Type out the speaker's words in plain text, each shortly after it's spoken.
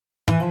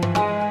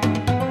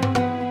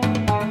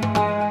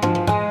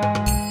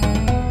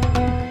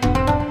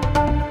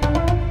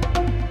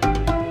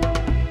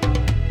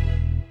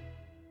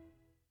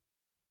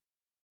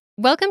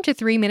Welcome to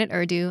 3-Minute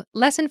Urdu,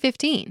 Lesson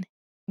 15.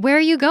 Where are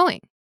you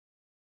going?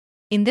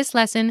 In this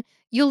lesson,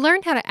 you'll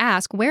learn how to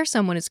ask where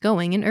someone is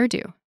going in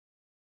Urdu.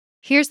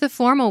 Here's the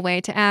formal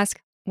way to ask,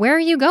 where are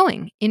you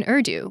going in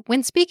Urdu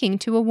when speaking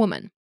to a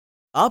woman.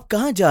 आप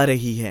कहाँ जा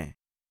रही हैं?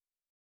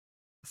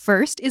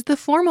 First is the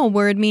formal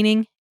word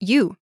meaning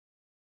you.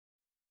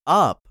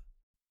 आप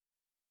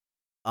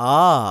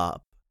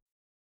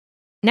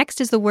Next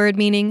is the word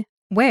meaning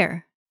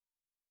where.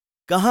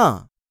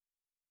 कहाँ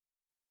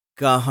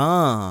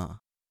कहाँ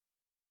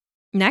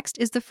Next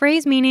is the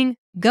phrase meaning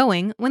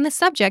going when the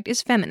subject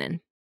is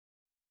feminine.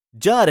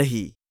 जा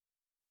रही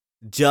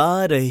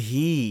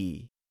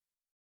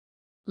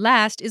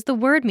Last is the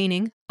word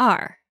meaning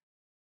are.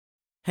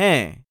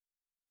 हैं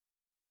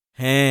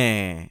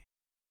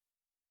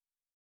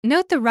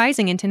Note the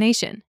rising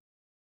intonation.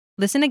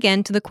 Listen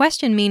again to the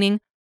question meaning,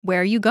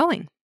 where are you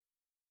going?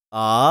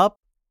 आप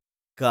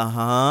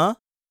कहाँ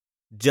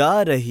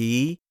जा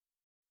रही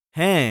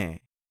हैं?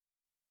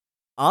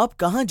 आप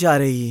कहाँ जा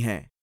रही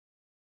हैं?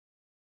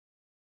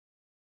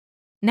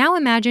 Now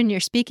imagine you're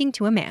speaking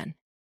to a man.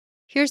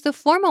 Here's the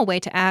formal way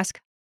to ask,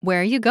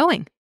 where are you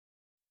going?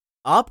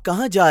 आप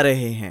कहाँ जा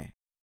रहे हैं?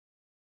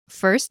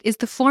 First is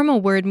the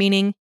formal word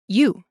meaning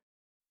you.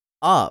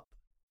 आप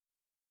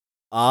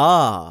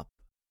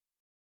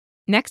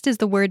Next is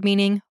the word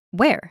meaning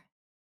where.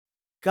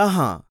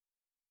 कहाँ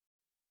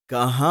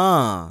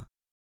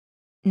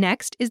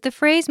Next is the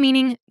phrase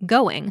meaning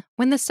going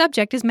when the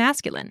subject is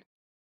masculine.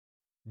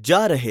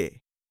 जा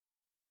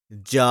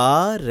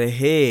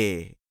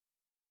रहे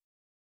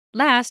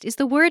Last is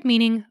the word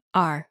meaning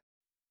are.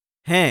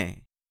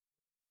 हैं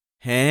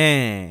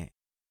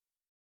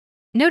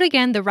Note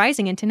again the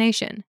rising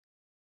intonation.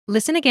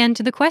 Listen again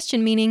to the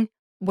question meaning,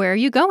 where are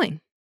you going?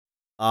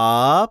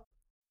 आप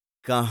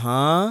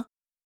कहाँ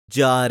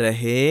जा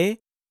रहे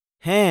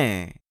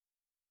हैं?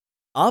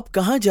 आप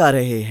कहाँ जा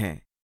रहे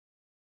हैं?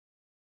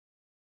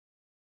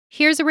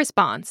 Here's a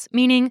response,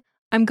 meaning,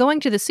 I'm going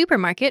to the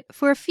supermarket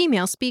for a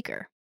female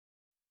speaker.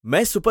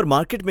 मैं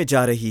सुपरमार्केट में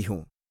जा रही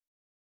हूँ.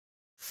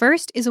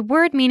 First is a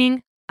word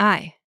meaning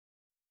I.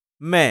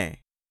 मैं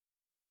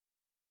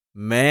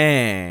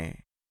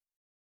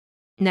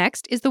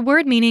Next is the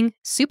word meaning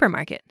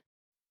supermarket.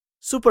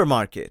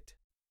 Supermarket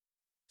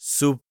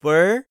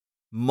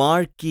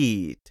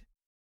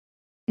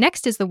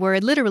Next is the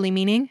word literally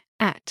meaning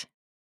at.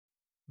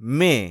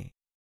 में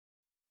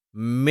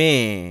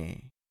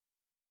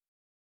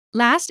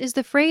Last is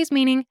the phrase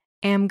meaning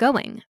am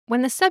going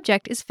when the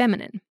subject is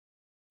feminine.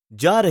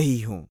 जा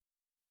रही हूँ.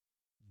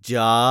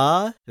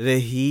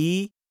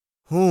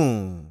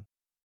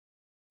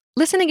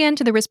 Listen again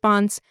to the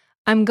response,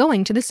 I'm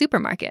going to the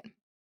supermarket.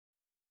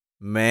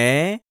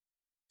 मैं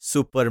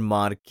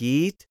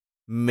supermarket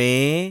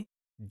में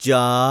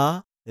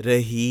जा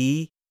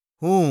रही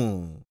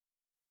हूँ.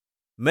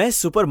 मैं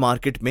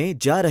सुपरमार्केट में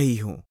जा रही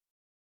हूँ.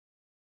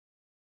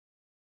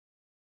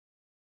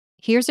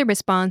 Here's a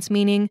response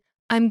meaning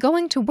I'm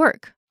going to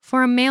work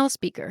for a male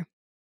speaker.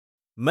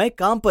 मैं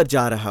काम पर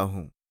जा रहा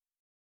हूँ.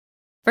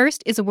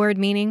 First is a word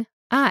meaning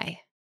I.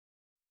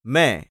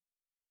 मैं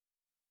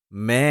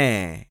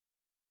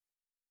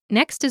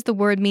Next is the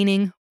word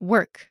meaning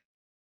work.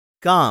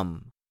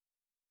 काम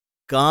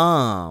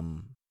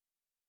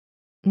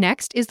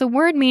Next is the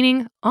word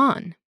meaning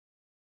on.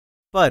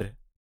 पर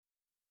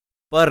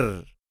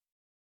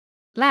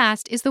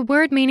Last is the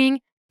word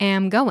meaning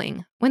am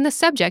going when the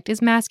subject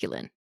is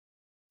masculine.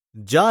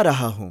 जा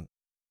रहा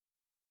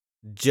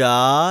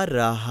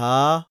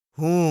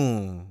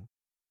हूँ.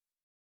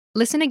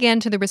 Listen again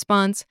to the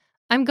response,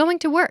 I'm going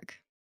to work.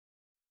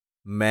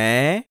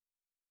 मैं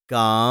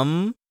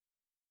काम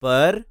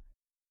पर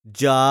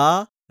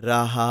जा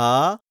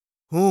रहा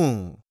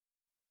हूँ.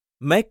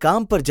 मैं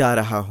काम पर जा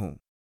रहा हूँ.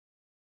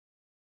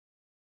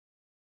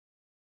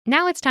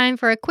 Now it's time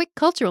for a quick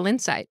cultural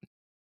insight.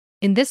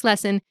 In this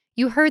lesson,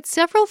 you heard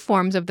several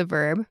forms of the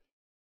verb,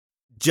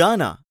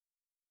 जाना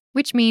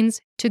which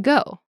means to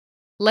go.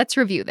 Let's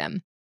review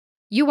them.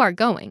 You are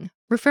going,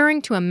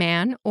 referring to a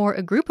man or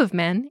a group of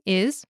men,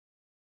 is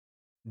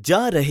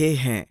जा रहे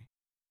हैं.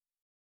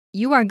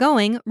 you are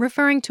going,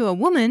 referring to a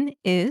woman,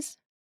 is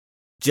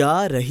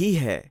जा रही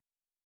है.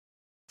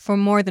 for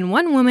more than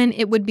one woman,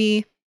 it would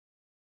be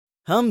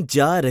हम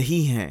जा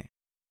रही हैं.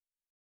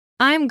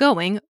 I'm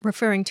going,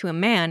 referring to a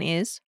man,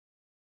 is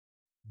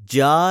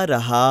जा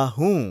रहा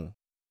हूँ.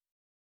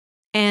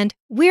 and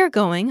we're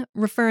going,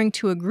 referring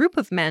to a group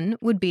of men,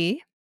 would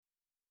be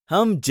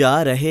हम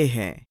जा रहे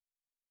हैं.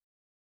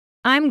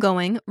 I'm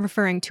going,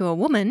 referring to a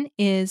woman,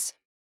 is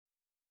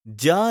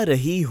जा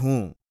रही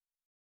हूँ.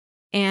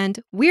 and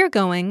we're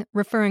going,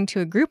 referring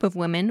to a group of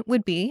women,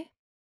 would be.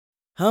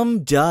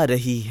 हम जा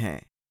रही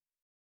हैं.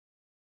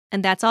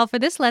 And that's all for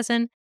this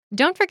lesson.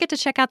 Don't forget to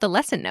check out the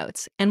lesson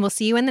notes, and we'll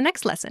see you in the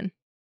next lesson.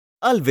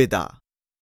 अलविदा.